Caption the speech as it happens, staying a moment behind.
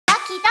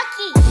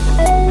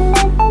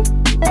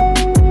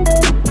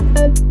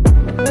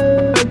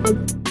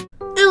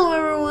Hello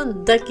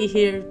everyone, Daiki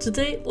here.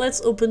 Today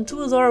let's open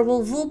two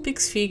adorable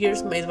Vulpix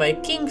figures made by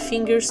King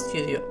Finger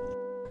Studio.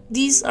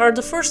 These are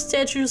the first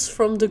statues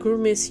from the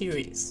Gourmet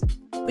series.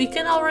 We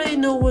can already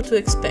know what to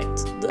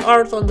expect. The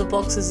art on the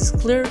boxes is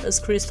clear as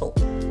crystal.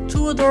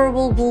 Two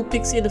adorable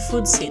Vulpix in a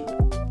food scene.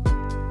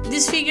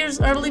 These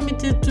figures are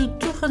limited to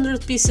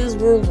 200 pieces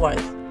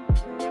worldwide.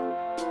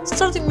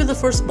 Starting with the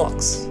first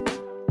box.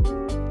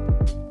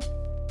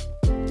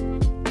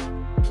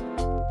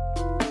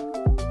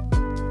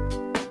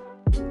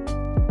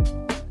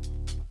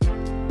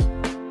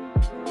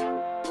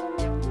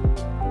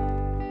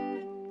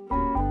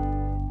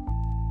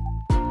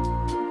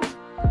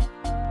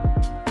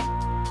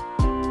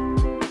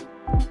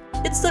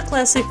 It's the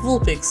classic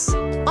Vulpix,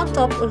 on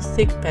top of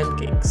thick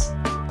pancakes.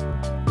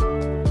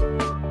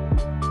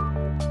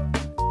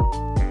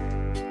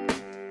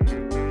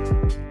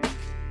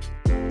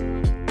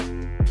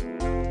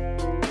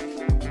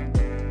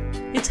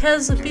 It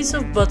has a piece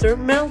of butter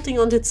melting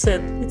on its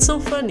head. It's so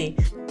funny.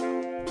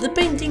 The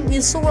painting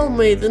is so well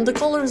made and the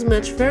colors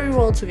match very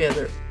well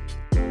together.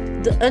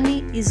 The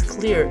honey is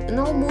clear and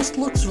almost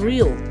looks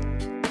real.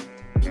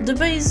 The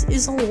base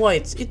is all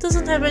white. It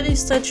doesn't have any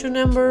statue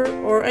number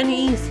or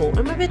any info.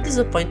 I'm a bit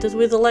disappointed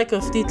with the lack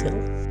of detail.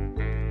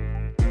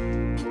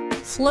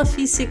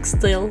 Fluffy six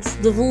tails,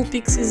 the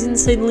Vulpix is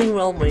insanely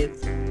well made.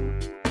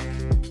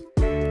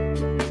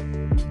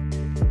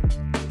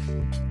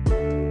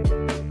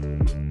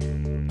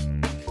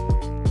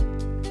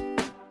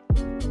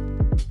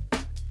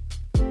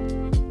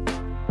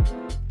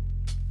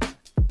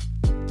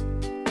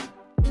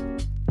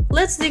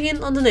 Let's dig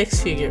in on the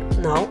next figure.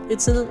 Now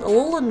it's an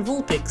Alolan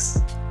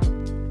Vulpix.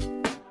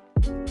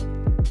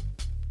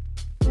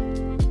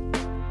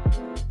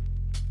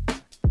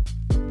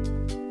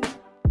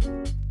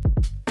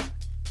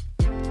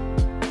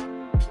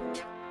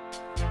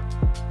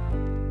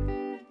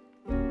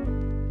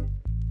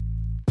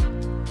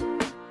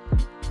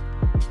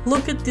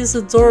 Look at this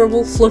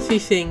adorable fluffy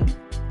thing.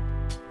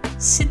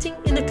 Sitting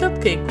in a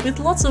cupcake with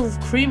lots of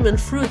cream and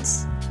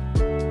fruits.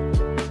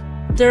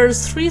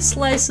 There's 3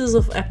 slices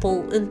of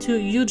apple and 2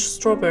 huge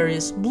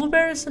strawberries,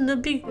 blueberries and a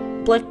big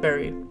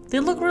blackberry. They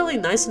look really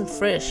nice and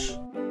fresh.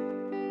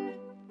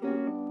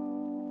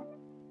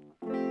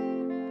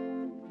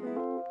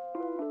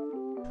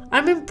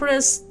 I'm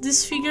impressed.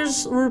 These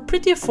figures were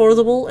pretty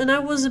affordable and I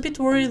was a bit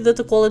worried that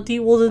the quality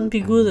wouldn't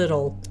be good at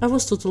all. I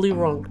was totally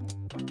wrong.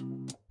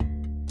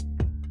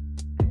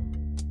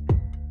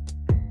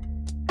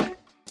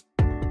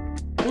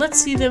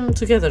 Let's see them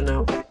together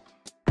now.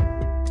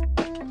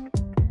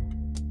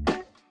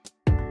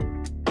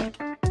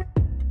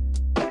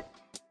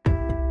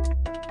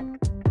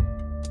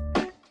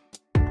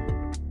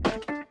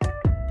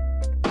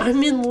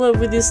 I'm in love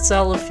with this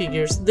style of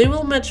figures. They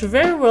will match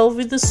very well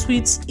with the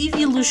Sweet's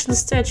Evolution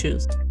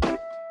statues.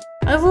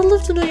 I would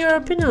love to know your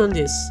opinion on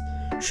this.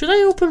 Should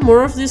I open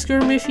more of these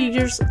Gourmet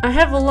figures? I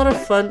have a lot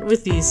of fun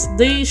with these.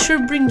 They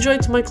sure bring joy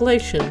to my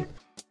collection.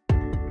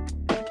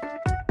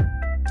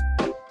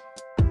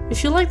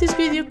 If you like this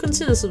video,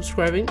 consider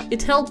subscribing.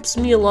 It helps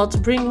me a lot to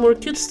bring more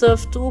cute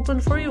stuff to open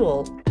for you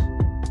all.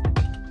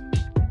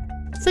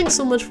 Thanks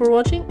so much for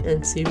watching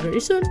and see you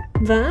very soon.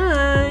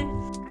 Bye!